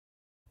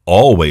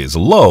Always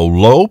low,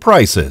 low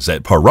prices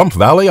at Pahrump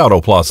Valley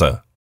Auto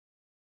Plaza.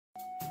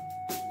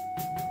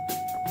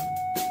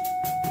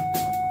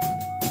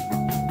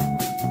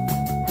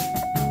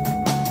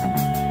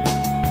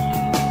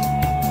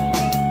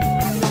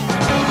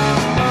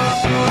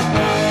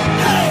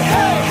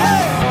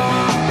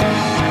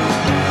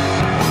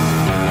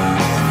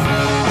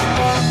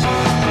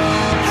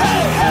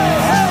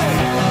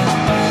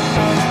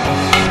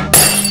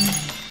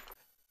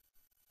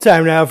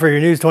 Time now for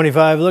your News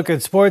 25 look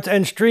at sports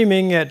and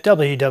streaming at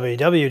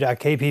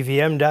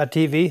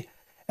www.kpvm.tv.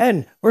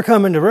 And we're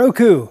coming to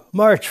Roku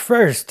March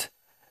 1st.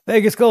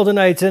 Vegas Golden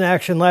Knights in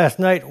action last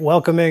night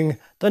welcoming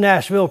the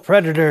Nashville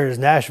Predators.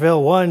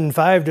 Nashville won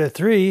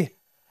 5-3.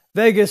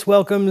 Vegas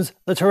welcomes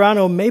the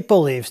Toronto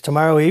Maple Leafs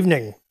tomorrow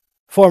evening.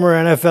 Former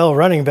NFL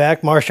running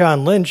back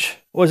Marshawn Lynch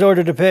was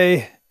ordered to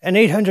pay an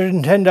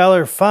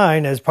 $810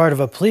 fine as part of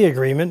a plea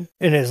agreement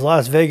in his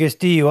Las Vegas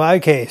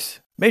DUI case.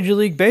 Major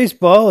League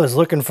Baseball is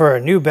looking for a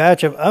new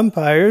batch of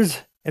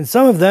umpires, and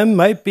some of them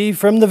might be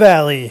from the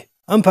Valley.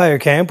 Umpire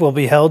camp will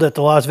be held at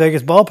the Las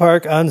Vegas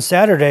Ballpark on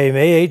Saturday,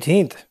 May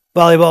 18th.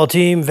 Volleyball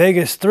team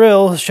Vegas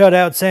Thrill shut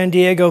out San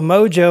Diego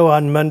Mojo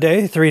on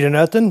Monday,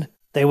 3-0.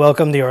 They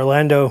welcome the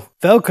Orlando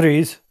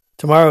Valkyries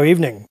tomorrow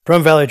evening.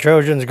 Plum Valley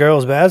Trojans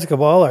girls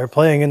basketball are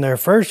playing in their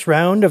first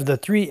round of the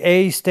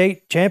 3A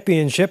state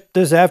championship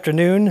this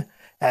afternoon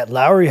at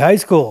Lowry High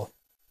School.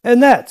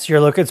 And that's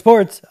your look at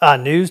sports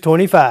on News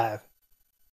 25.